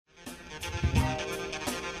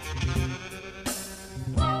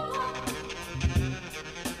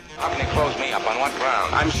How can he close me up? On what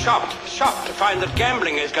ground? I'm shocked to find that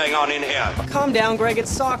gambling is going on in here. Calm down, Greg.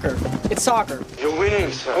 It's soccer. It's soccer. You're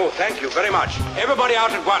winning, sir. Oh, thank you very much. Everybody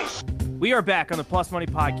out at once. We are back on the Plus Money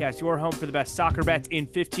Podcast, your home for the best soccer bets in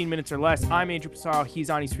 15 minutes or less. I'm Andrew Pissarro.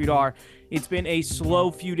 He's Ani Sridhar. It's been a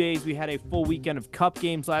slow few days. We had a full weekend of cup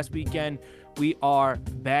games last weekend. We are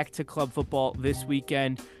back to club football this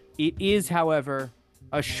weekend. It is, however,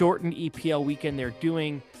 a shortened EPL weekend. They're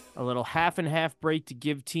doing a little half-and-half break to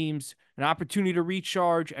give teams an opportunity to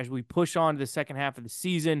recharge as we push on to the second half of the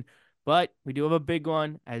season. But we do have a big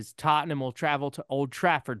one as Tottenham will travel to Old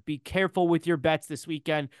Trafford. Be careful with your bets this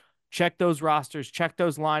weekend. Check those rosters, check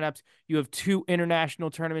those lineups. You have two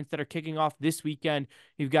international tournaments that are kicking off this weekend.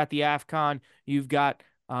 You've got the AFCON, you've got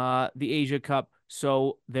the Asia Cup.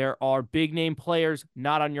 So there are big name players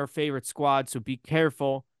not on your favorite squad. So be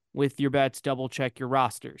careful with your bets. Double check your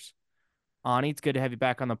rosters. Ani, it's good to have you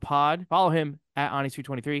back on the pod. Follow him at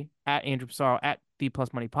Ani323, at Andrew Pissarro, at the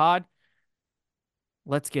Plus Money Pod.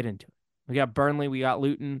 Let's get into it. We got Burnley, we got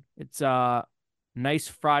Luton. It's a nice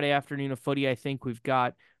Friday afternoon of footy. I think we've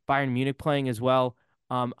got Bayern Munich playing as well.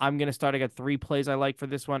 I'm going to start. I got three plays I like for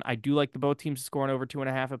this one. I do like the both teams scoring over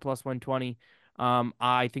 2.5 at plus 120.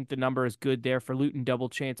 I think the number is good there for Luton, double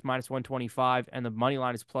chance minus 125, and the money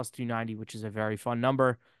line is plus 290, which is a very fun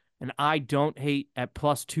number. And I don't hate at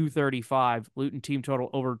plus 235, Luton team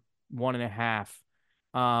total over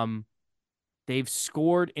 1.5. They've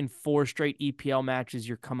scored in 4 straight EPL matches.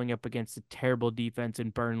 You're coming up against a terrible defense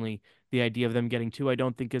in Burnley. The idea of them getting 2, I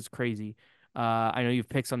don't think is crazy. I know you've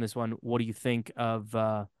picks on this one. What do you think of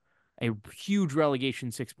a huge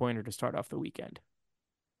relegation 6-pointer to start off the weekend?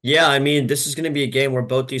 Yeah, I mean, this is going to be a game where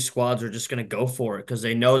both these squads are just going to go for it because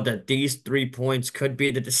they know that these 3 points could be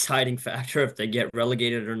the deciding factor if they get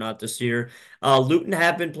relegated or not this year. Luton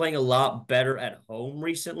have been playing a lot better at home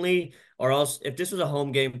recently, or else if this was a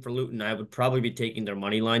home game for Luton, I would probably be taking their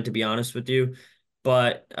money line, to be honest with you.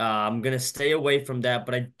 But I'm going to stay away from that.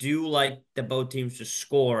 But I do like the both teams to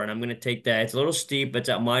score, and I'm going to take that. It's a little steep. It's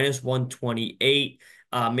at minus 128.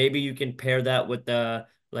 Maybe you can pair that with the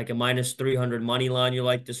like a minus 300 money line you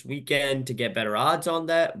like this weekend to get better odds on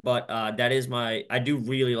that. But that is I do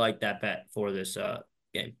really like that bet for this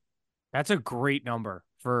game. That's a great number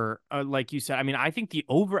for, like you said. I mean, I think the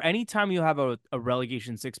over, anytime you have a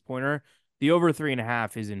relegation 6-pointer, the over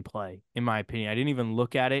 3.5 is in play, in my opinion. I didn't even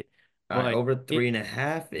look at it. All right, over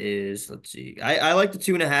 3.5 is, let's see. I like the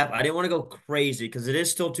 2.5. I didn't want to go crazy because it is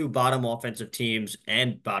still two bottom offensive teams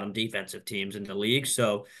and bottom defensive teams in the league.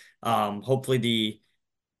 So hopefully the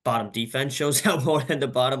bottom defense shows out more than the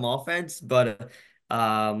bottom offense. But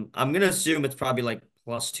I'm going to assume it's probably like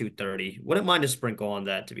plus 230. Wouldn't mind a sprinkle on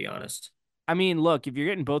that, to be honest. I mean, look, if you're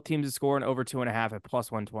getting both teams to score and over 2.5 at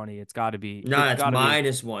plus 120, it's got to be. No, it's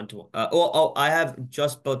minus 120. I have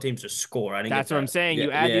just both teams to score. I didn't That's get what that. I'm saying. Yeah,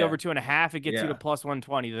 you add the yeah. over 2.5, it gets you to plus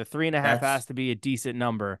 120. The 3.5 has to be a decent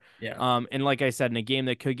number. Yeah. And like I said, in a game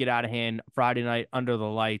that could get out of hand Friday night under the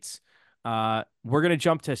lights, we're gonna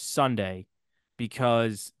jump to Sunday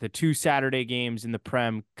because the 2 Saturday games in the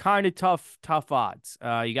Prem kind of tough odds.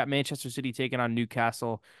 You got Manchester City taking on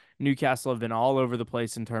Newcastle. Newcastle have been all over the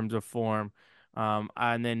place in terms of form.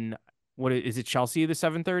 And then what is it? Chelsea, the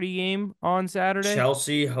 7:30 game on Saturday?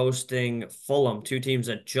 Chelsea hosting Fulham, two teams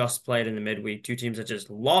that just played in the midweek, two teams that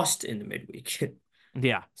just lost in the midweek.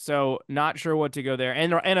 Yeah, so not sure what to go there,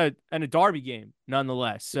 and a derby game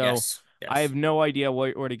nonetheless. So yes. I have no idea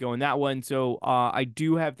where to go in that one. So I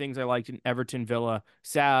do have things I liked in Everton Villa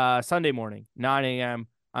Sunday morning, 9 a.m.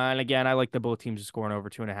 And again, I like the both teams to score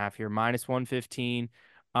over 2.5 here, minus 115.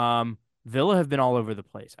 Villa have been all over the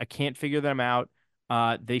place. I can't figure them out.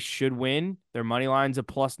 They should win. Their money line's a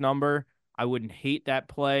plus number. I wouldn't hate that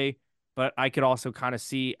play, but I could also kind of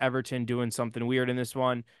see Everton doing something weird in this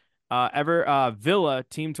one. Villa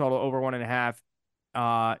team total over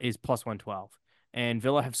 1.5 is plus 112. And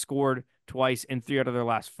Villa have scored twice in 3 out of their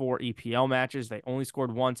last 4 EPL matches. They only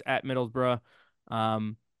scored once at Middlesbrough.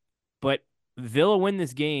 But Villa win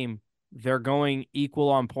this game, they're going equal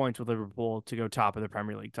on points with Liverpool to go top of the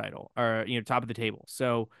Premier League title, or top of the table.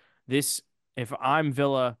 So this, if I'm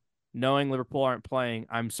Villa, knowing Liverpool aren't playing,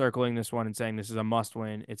 I'm circling this one and saying this is a must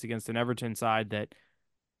win. It's against an Everton side that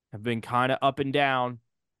have been kind of up and down.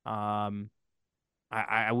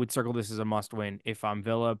 I would circle this as a must win if I'm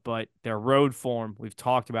Villa, but their road form, we've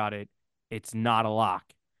talked about it. It's not a lock.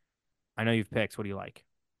 I know you've picked. What do you like?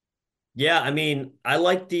 Yeah, I mean, I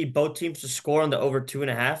like the both teams to score on the over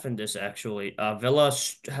 2.5 in this actually. Villa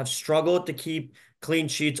have struggled to keep clean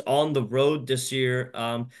sheets on the road this year.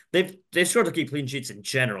 They've struggled to keep clean sheets in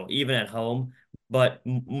general, even at home. but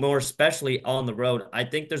more especially on the road. I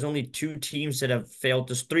think there's only three teams that have failed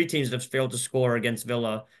to score against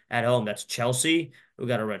Villa at home. That's Chelsea, who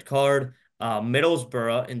got a red card,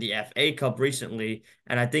 Middlesbrough in the FA Cup recently,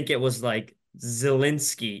 and I think it was like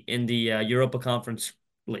Zelensky in the Europa Conference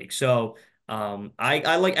League. So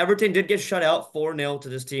I like Everton did get shut out 4-0 to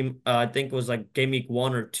this team. I think it was like game week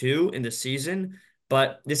 1 or 2 in the season.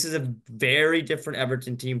 But this is a very different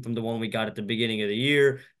Everton team from the one we got at the beginning of the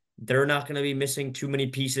year. They're not going to be missing too many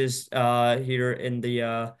pieces here in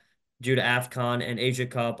the due to AFCON and Asia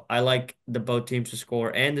Cup. I like the both teams to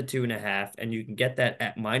score and the 2.5, and you can get that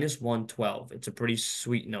at -112. It's a pretty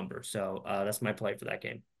sweet number. So that's my play for that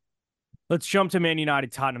game. Let's jump to Man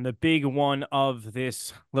United Tottenham, the big one of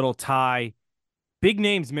this little tie. Big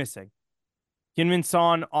names missing. Heung-min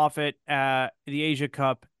Son off at the Asia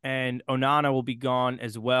Cup, and Onana will be gone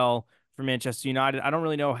as well for Manchester United. I don't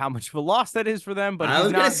really know how much of a loss that is for them, but I he's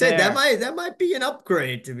was gonna not say that there. might be an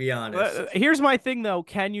upgrade, to be honest. Here's my thing, though.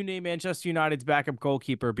 Can you name Manchester United's backup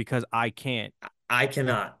goalkeeper? Because I can't. I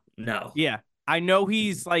cannot. No. Yeah, I know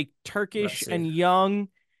he's like Let's Turkish see. and young.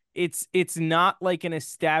 It's not like an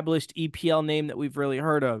established EPL name that we've really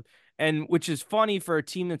heard of, and which is funny for a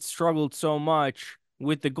team that struggled so much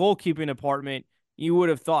with the goalkeeping department. You would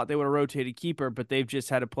have thought they would have rotated keeper, but they've just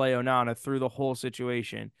had to play Onana through the whole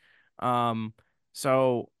situation. Um,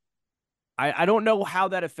 so I don't know how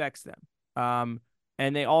that affects them.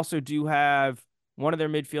 And they also do have one of their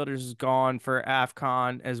midfielders is gone for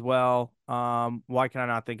AFCON as well. Why can I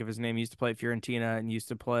not think of his name? He used to play at Fiorentina and used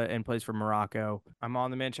to play and plays for Morocco. I'm on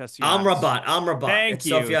the Manchester United. Amrabat. Thank It's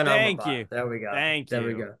you. Sofiane Thank Amrabat. you. There we go. Thank There we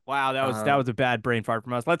you. go. Wow, that Um, was a bad brain fart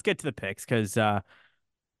from us. Let's get to the picks because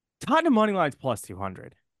Tottenham money line's plus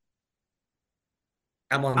 200.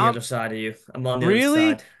 I'm on the Um, other side of you. I'm on the other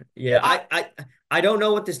really? side. Yeah, I I don't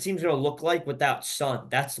know what this team's gonna look like without Sun.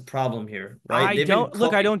 That's the problem here, right? I They've been don't look.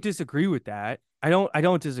 I cooking. don't disagree with that. I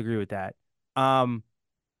don't disagree with that. Um,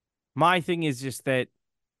 my thing is just that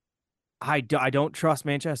I don't trust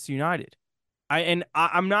Manchester United.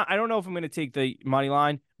 I'm not. I don't know if I'm going to take the money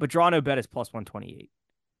line, but draw no bet is plus 128.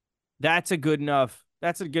 That's a good enough.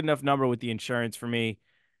 That's a good enough number with the insurance for me.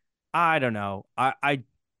 I don't know.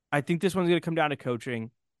 I think this one's going to come down to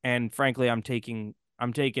coaching, and frankly, I'm taking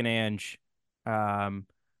Ange. Um,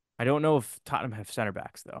 I don't know if Tottenham have center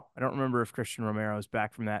backs though. I don't remember if Christian Romero is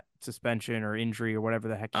back from that suspension or injury or whatever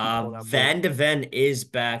the heck he pulled out for. Van de Ven is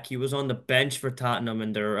back. He was on the bench for Tottenham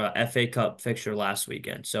in their FA Cup fixture last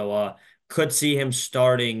weekend. So could see him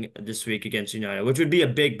starting this week against United, which would be a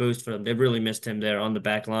big boost for them. They really missed him there on the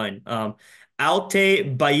back line. Alte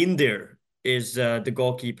Bayindir is the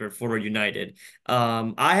goalkeeper for United.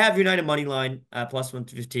 I have United money line plus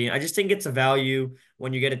 115. I just think it's a value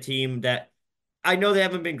when you get a team that I know they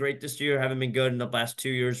haven't been great this year, haven't been good in the last 2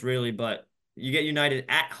 years really, but you get United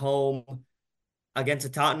at home against a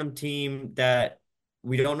Tottenham team that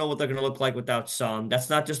we don't know what they're going to look like without Son. That's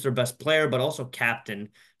not just their best player, but also captain.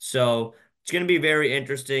 So it's going to be very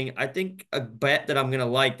interesting. I think a bet that I'm going to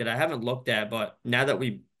like that I haven't looked at, but now that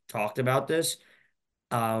we talked about this,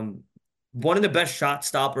 um, one of the best shot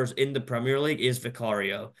stoppers in the Premier League is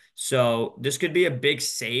Vicario. So this could be a big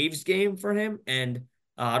saves game for him. And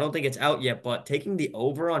I don't think it's out yet, but taking the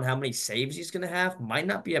over on how many saves he's going to have might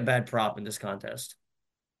not be a bad prop in this contest.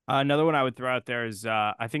 Another one I would throw out there is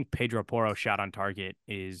I think Pedro Porro shot on target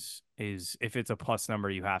is if it's a plus number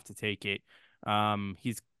you have to take it.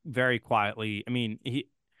 He's very quietly. I mean,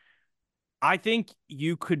 I think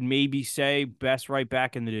you could maybe say best right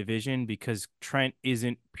back in the division because Trent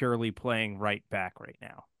isn't purely playing right back right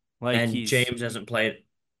now. Like And James hasn't played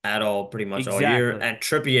at all pretty much all year. exactly. And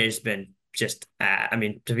Trippier's been just, I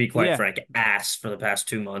mean, to be quite Yeah. frank, ass for the past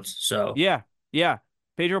 2 months. So Yeah. Yeah.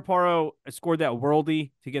 Pedro Porro scored that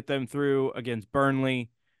worldie to get them through against Burnley.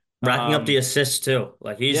 racking up the Um, assists too.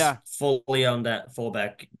 Like he's yeah. fully on that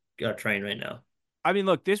fullback train right now. I mean,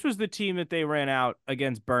 look, this was the team that they ran out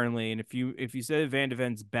against Burnley, and if you said Van de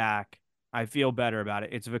Ven's back, I feel better about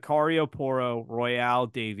it. It's Vicario, Porro, Royale,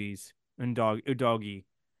 Davies, and Udogi,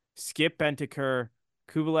 Skip Bentaker,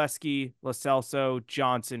 Kubileski, Lo Celso,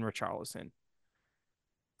 Johnson, Richarlison.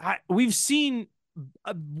 We've seen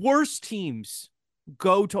worse teams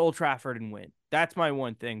go to Old Trafford and win. That's my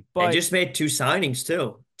one thing. They But just made two signings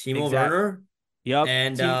too. Timo exact, Werner yep,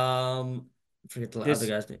 and team. forget the other This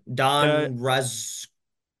guy's name. the Don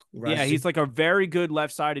Yeah, he's Razik. like a very good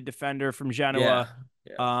left-sided defender from Yeah. Genoa.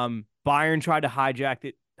 Yeah. Bayern tried to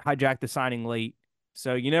hijack the signing late.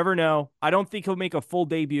 So you never know. I don't think he'll make a full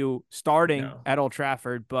debut starting No. at Old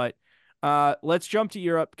Trafford, but let's jump to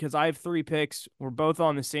Europe because I have three picks. We're both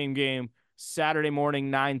on the same game. Saturday morning,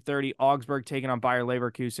 9:30, Augsburg taking on Bayer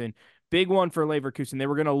Leverkusen. big one for Leverkusen. They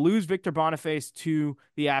were going to lose Victor Boniface to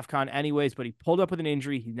the AFCON anyways, but he pulled up with an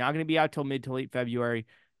injury. He's not going to be out till mid to late February.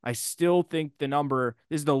 I still think this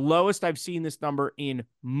is the lowest I've seen this number in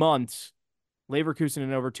months. Leverkusen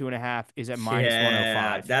in over 2.5 is at minus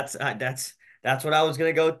Yeah, 105. that's what I was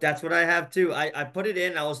gonna go. That's what I have too. I put it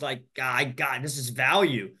in. I was like, God, this is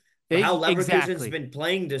value for how Leverkusen's Exactly. been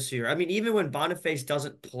playing this year. I mean, even when Boniface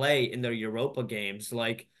doesn't play in their Europa games,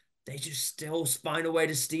 like they just still find a way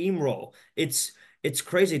to steamroll. It's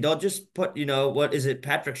crazy. They'll just put, what is it?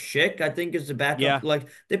 Patrick Schick, I think, is the backup. Yeah. Like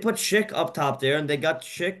they put Schick up top there, and they got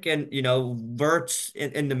Schick and Verts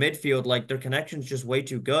in the midfield. Like their connection's just way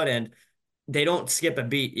too good, and they don't skip a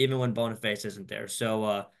beat even when Boniface isn't there.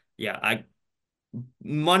 So yeah, I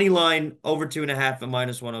money line over 2.5 at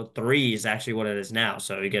minus 103 is actually what it is now.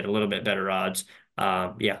 So you get a little bit better odds.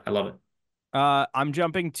 Yeah, I love it. I'm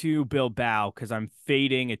jumping to Bilbao because I'm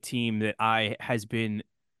fading a team that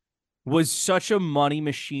was such a money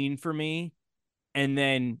machine for me and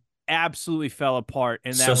then absolutely fell apart,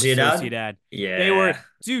 and that was Sociedad? Sociedad. They were, Yeah.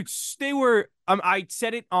 dudes, I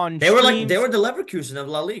said it on They streams. were the Leverkusen of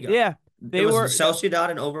La Liga. Yeah, It they was were. Sociedad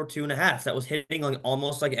and over 2.5. That was hitting like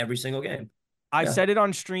almost like every single game. I Yeah. said it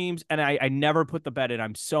on streams, and I never put the bet in.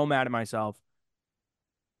 I'm so mad at myself.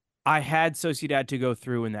 I had Sociedad to go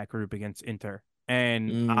through in that group against Inter. And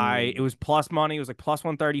it Mm. was plus money. It was like plus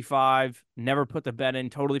 135. Never put the bet in,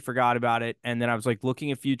 totally forgot about it. And then I was like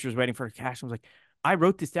looking at futures, waiting for cash. I was like, I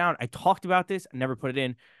wrote this down. I talked about this. I never put it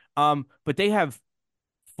in. But they have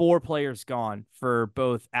 4 players gone for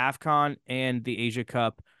both AFCON and the Asia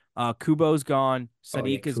Cup. Kubo's gone. Oh yeah,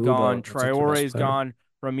 Sadiq is gone. Kubo. That's like their best Traore's player. gone.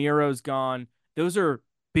 Ramiro's gone. Those are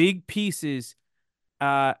big pieces.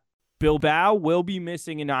 Uh, Bilbao will be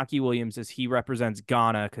missing Inaki Williams as he represents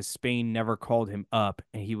Ghana because Spain never called him up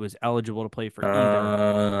and he was eligible to play for either.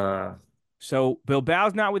 Uh, So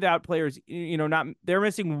Bilbao's not without players. Not they're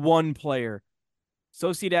missing one player.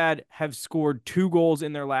 Sociedad have scored 2 goals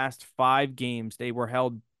in their last 5 games. They were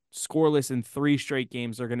held scoreless in 3 straight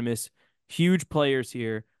games. They're going to miss huge players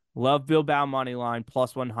here. Love Bilbao money line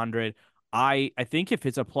plus 100. I think if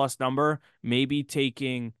it's a plus number, maybe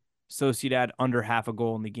taking Sociedad under half a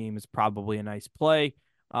goal in the game is probably a nice play.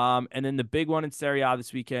 And then the big one in Serie A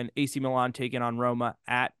this weekend, AC Milan taking on Roma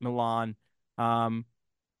at Milan.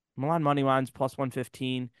 Milan money lines plus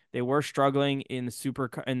 115. They were struggling in the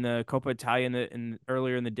Coppa Italia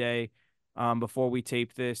earlier in the day, before we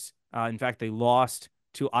taped this. In fact, they lost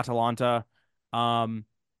to Atalanta.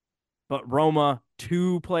 But Roma,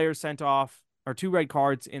 2 players sent off or 2 red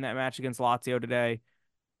cards in that match against Lazio today.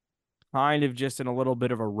 Kind of just in a little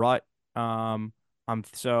bit of a rut. I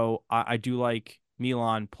do like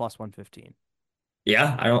Milan plus 115.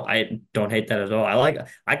 yeah, I don't hate that at all.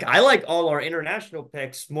 I like all our international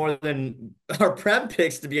picks more than our Prem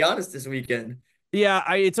picks, to be honest, this weekend. Yeah,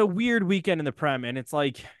 it's a weird weekend in the Prem, and it's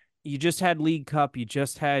like you just had League Cup, you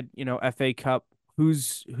just had, FA Cup.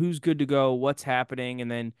 Who's good to go? What's happening?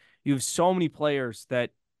 And then you have so many players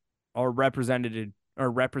that are representing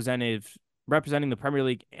the Premier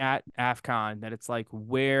League at AFCON that it's like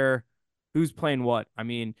who's playing what? I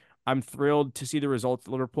mean, I'm thrilled to see the results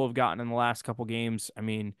that Liverpool have gotten in the last couple games. I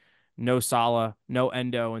mean, no Salah, no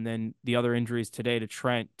Endo, and then the other injuries today to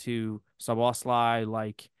Trent, to Szoboszlai,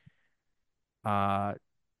 like uh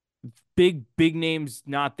big names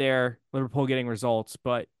not there. Liverpool getting results,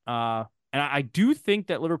 but and I do think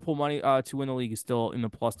that Liverpool money to win the league is still in the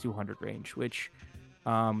plus 200 range, which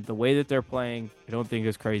the way that they're playing, I don't think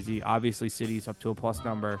is crazy. Obviously, City's up to a plus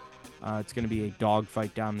number. It's going to be a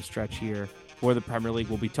dogfight down the stretch here for the Premier League.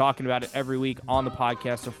 We'll be talking about it every week on the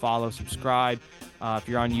podcast, so follow, subscribe. If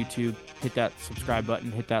you're on YouTube, hit that subscribe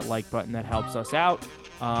button, hit that like button. That helps us out.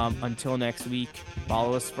 Until next week,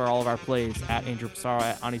 follow us for all of our plays at Andrew Pissarro,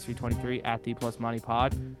 at Ani323, at the Plus Money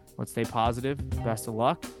Pod. Let's stay positive. Best of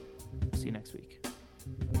luck. See you next week.